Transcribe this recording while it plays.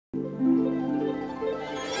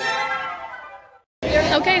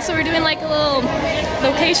Okay, so we're doing like a little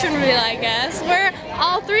location reveal, I guess, where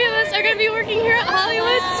all three of us are going to be working here at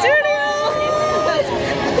Hollywood Studios.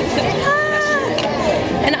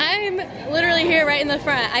 And I'm literally here right in the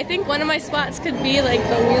front. I think one of my spots could be like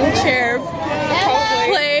the wheelchair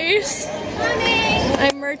place.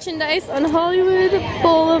 I'm merchandise on Hollywood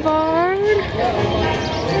Boulevard.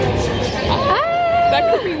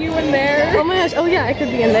 That could be you in there. Oh my gosh, oh yeah, I could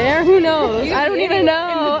be in there. Who knows? I don't even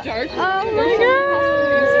know. Oh my gosh.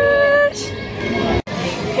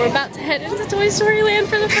 We're about to head into Toy Story Land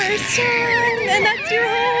for the first time, and that's your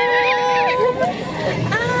home.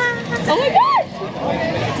 Oh my gosh.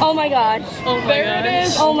 Oh my gosh. Oh my there gosh. it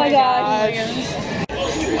is. Oh my gosh.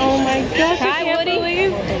 Oh my gosh. Hi, I can't Woody.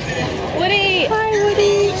 believe. Woody. Hi,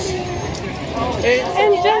 Woody.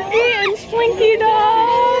 And Jessie and Slinky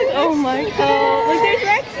Dog. Oh my god. Look, there's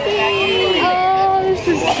Rexy. Oh, this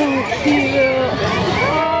is so cute.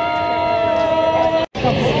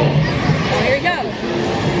 Here we go.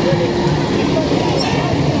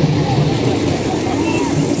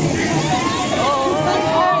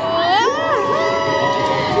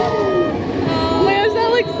 Oh my gosh, that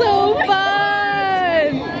looks so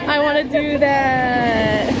fun. I want to do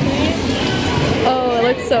that. Oh, it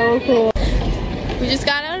looks so cool. We just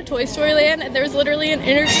got out of Toy Story Land and there was literally an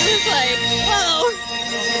interview with like, whoa,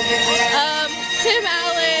 Tim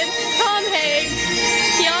Allen, Tom Hanks,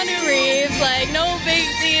 Keanu Reeves, like no big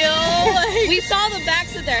deal. Like, We saw the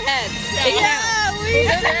backs of their heads. yeah, we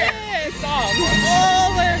did.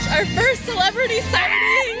 Oh my gosh, our first celebrity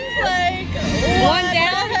sightings, like One what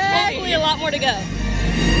down, the heck? hopefully a lot more to go.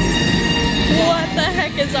 What the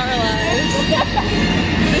heck is our lives?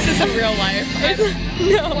 This isn't real life.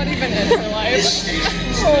 No. What even is real life?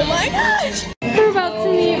 Oh my gosh! We're about to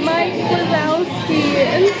meet Mike Wazowski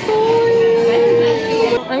and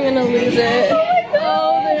Sully. I'm gonna lose it.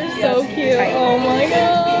 Oh, they're so cute. Oh my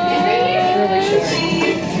gosh.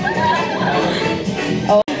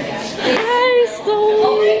 Hi,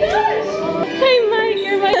 Sully. Hey, Mike,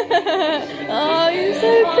 you're my. Oh, you're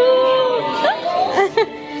so cool.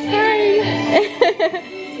 Hi.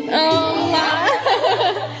 Oh, wow.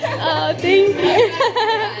 Oh, thank you.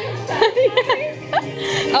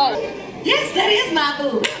 Oh. Yes, that is my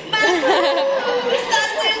boo. My boo.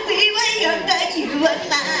 Started when we were younger, you were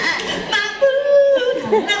mine. My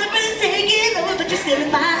boo. Now I'm gonna take it over, but you're still in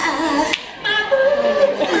my eyes. My boo.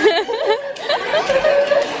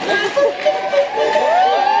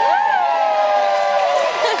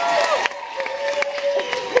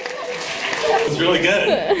 It's really good.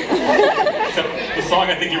 Except the song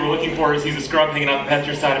I think you were looking for is He's a Scrub Hanging Out the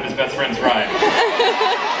passenger side of his best friend's ride.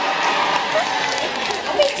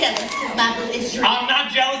 I'll be jealous because my boo is drunk. I'm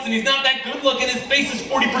not jealous and he's not that good looking. His face is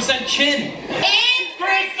 40% chin. It's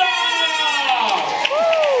Krista!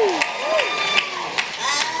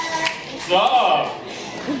 What's up?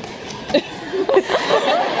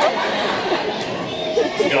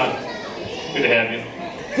 Scott, good to have you.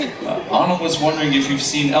 Anna was wondering if you've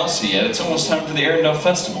seen Elsie yet. It's almost time for the Arendelle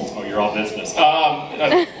Festival. Oh, you're all business. Not that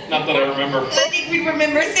I remember. I think we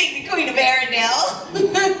remember seeing the Queen of Arendelle.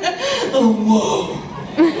 Oh, whoa.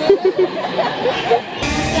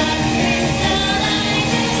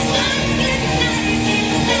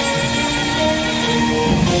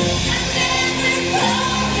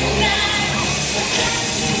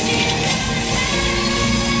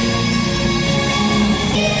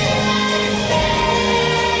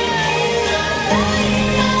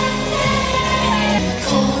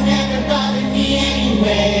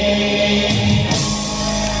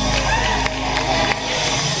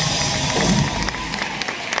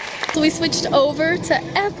 So we switched over to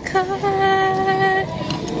Epcot,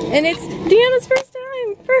 and it's Deanna's first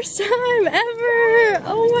time ever.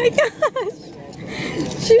 Oh my gosh,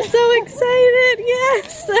 she's so excited.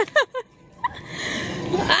 Yes.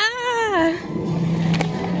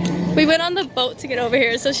 We went on the boat to get over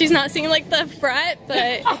here, so she's not seeing like the front, but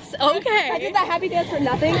it's okay. I did that happy dance for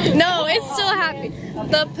nothing? No, it's still happy.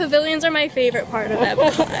 The pavilions are my favorite part of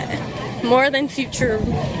Epcot. More than Future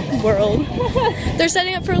World. They're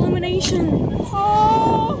setting up for Illumination.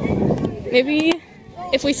 Oh. Maybe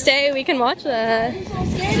if we stay, we can watch that. I'm so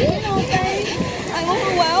scared. I'm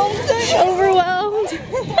overwhelmed. Overwhelmed.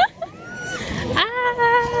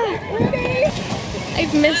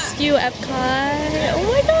 I've missed you, Epcot. Oh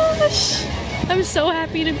my gosh. I'm so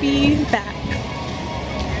happy to be back.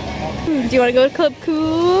 Do you want to go to Club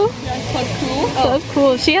Cool? Club Cool? Club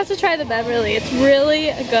Cool. She has to try the Beverly. It's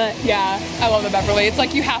really good. Yeah, I love the Beverly. It's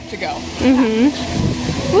like you have to go.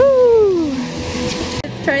 Woo!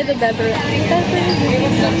 Let's try the Beverly.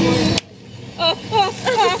 Oh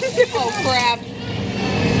crap.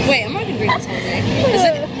 Wait, I'm not gonna drink this whole day. Is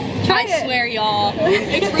it? Try I it. swear, y'all.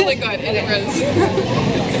 It's really good. It is.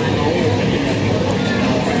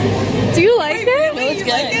 Do you like it? No, it's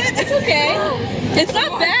good. It's okay. It's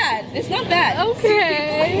not bad. It's not bad. I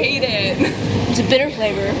Okay. hate it. It's a bitter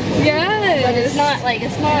flavor. Yes. But it's not like,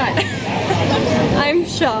 it's not. I'm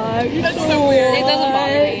shocked. That's so weird. It doesn't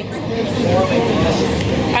bother me.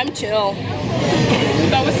 I'm chill.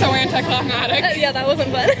 That was so anticlimactic. Yeah, that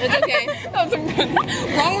wasn't fun. It's okay. That was a good,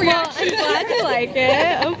 wrong Well, reaction. I'm glad you like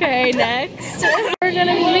it. Okay, next. We're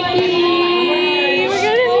gonna meet Mickey. We're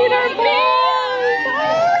gonna meet our boss.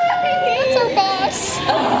 That's our boss.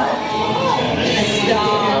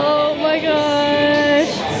 Oh my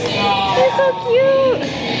gosh. He's so cute.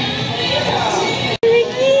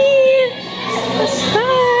 Mickey.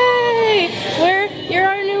 Hi. You're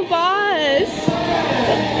our new boss.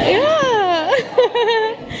 Yeah.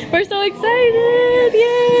 We're so excited.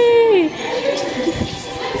 Yay.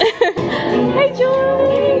 Hi,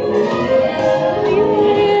 Joy.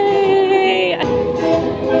 Yay.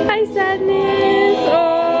 Hi, Sadness.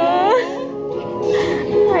 Oh.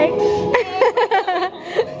 Hi.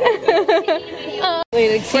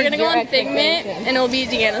 We're gonna go on Figment, and it'll be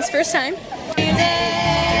Deanna's first time.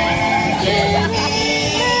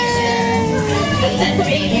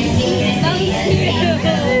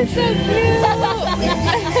 It's so cute.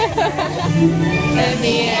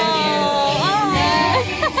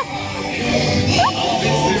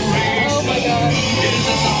 Oh my god.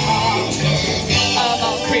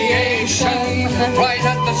 About creation, right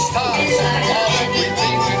at the start of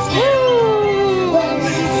everything is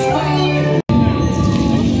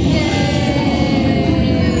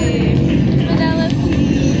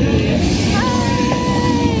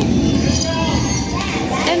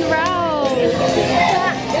And Ralph.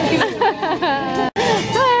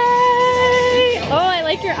 Hi. Oh, I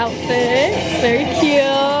like your outfit. It's very cute.